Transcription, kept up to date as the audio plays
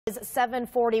It's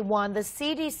 7:41. The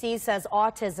CDC says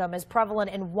autism is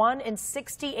prevalent in 1 in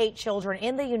 68 children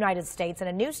in the United States, and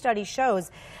a new study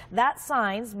shows that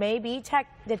signs may be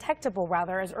detectable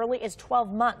as early as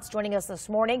 12 months. Joining us this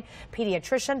morning,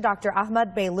 pediatrician Dr.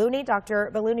 Bailony.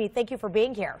 Dr. Bailony, thank you for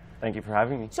being here. Thank you for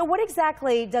having me. So what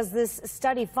exactly does this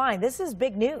study find? This is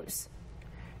big news.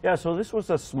 Yeah, so this was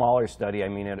a smaller study. I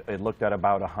mean, it looked at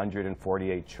about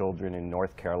 148 children in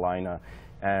North Carolina.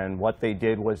 And what they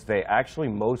did was they actually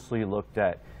mostly looked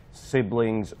at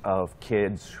siblings of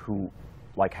kids who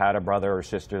had a brother or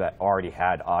sister that already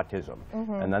had autism.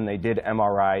 And then they did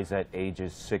MRIs at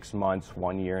ages 6 months,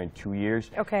 1 year, and 2 years.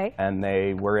 Okay. And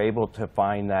they were able to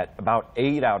find that about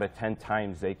 8 out of 10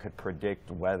 times they could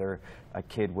predict whether a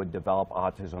kid would develop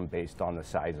autism based on the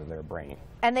size of their brain.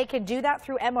 And they could do that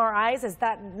through MRIs? Is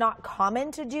that not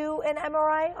common to do an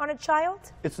MRI on a child?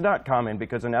 It's not common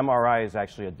because an MRI is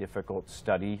actually a difficult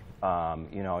study.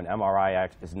 You know, an MRI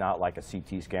is not like a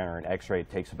CT scan or an X-ray. It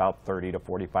takes about 30 to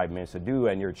 45 minutes to do,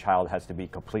 and your child has to be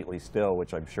completely still,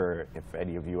 which I'm sure if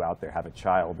any of you out there have a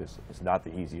child, is not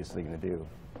the easiest thing to do.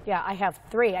 Yeah, I have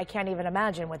 3. I can't even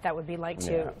imagine what that would be like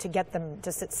to get them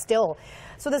to sit still.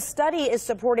 So the study is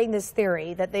supporting this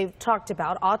theory that they've talked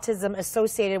about, autism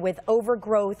associated with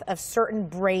overgrowth of certain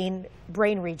brain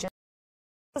regions.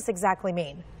 What does this exactly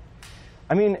mean?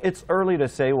 I mean, it's early to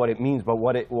say what it means, but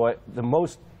what the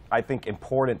most, I think,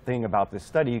 important thing about this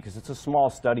study, because it's a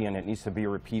small study and it needs to be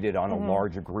repeated on a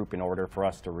larger group in order for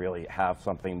us to really have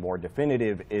something more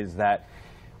definitive, is that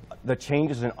the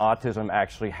changes in autism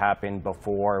actually happen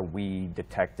before we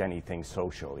detect anything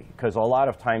socially. Because a lot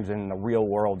of times in the real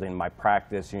world, in my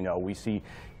practice, you know, we see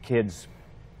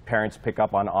parents pick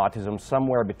up on autism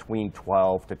somewhere between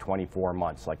 12 to 24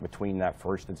 months, like between that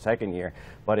first and second year.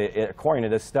 But according to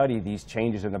this study, these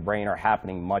changes in the brain are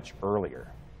happening much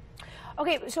earlier.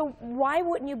 Okay, so why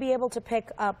wouldn't you be able to pick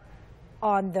up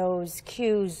on those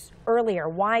cues earlier?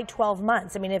 Why 12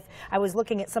 months? I mean, if I was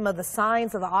looking at some of the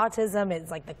signs of the autism, it's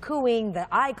like the cooing, the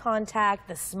eye contact,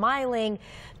 the smiling.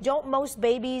 Don't most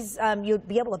babies, you'd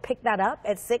be able to pick that up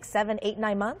at 6, 7, 8,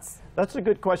 9 months? That's a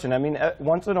good question. I mean,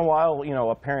 once in a while, you know,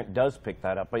 a parent does pick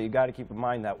that up, but you got to keep in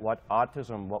mind that what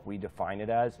we define it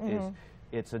as is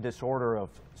it's a disorder of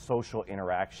social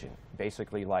interaction.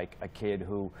 Basically like a kid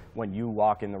who, when you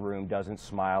walk in the room, doesn't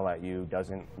smile at you,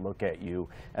 doesn't look at you.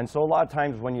 And so a lot of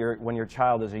times when your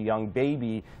child is a young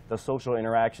baby, the social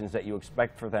interactions that you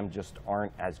expect for them just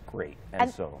aren't as great.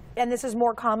 And this is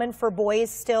more common for boys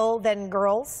still than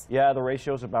girls? Yeah, the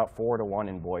ratio is about 4 to 1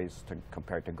 in boys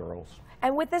compared to girls.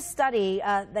 And with this study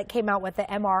that came out with the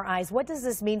MRIs, what does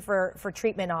this mean for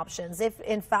treatment options, if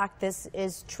in fact this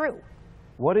is true?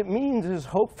 What it means is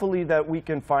hopefully that we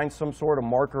can find some sort of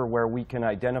marker where we can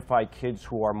identify kids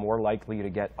who are more likely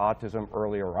to get autism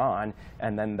earlier on,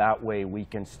 and then that way we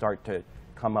can start to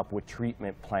come up with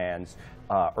treatment plans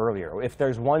earlier. If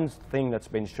there's one thing that's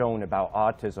been shown about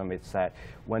autism, it's that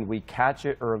when we catch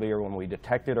it earlier, when we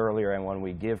detect it earlier, and when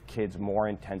we give kids more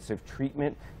intensive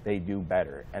treatment, they do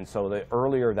better. And so the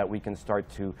earlier that we can start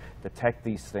to detect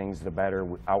these things, the better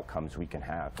outcomes we can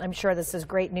have. I'm sure this is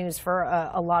great news for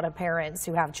a lot of parents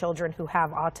who have children who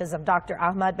have autism. Dr.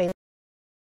 Bailony,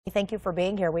 thank you for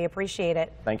being here. We appreciate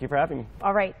it. Thank you for having me.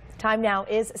 All right, time now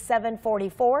is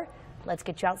 7:44. Let's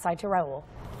get you outside to Raul.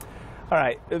 All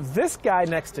right, this guy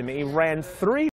next to me ran 3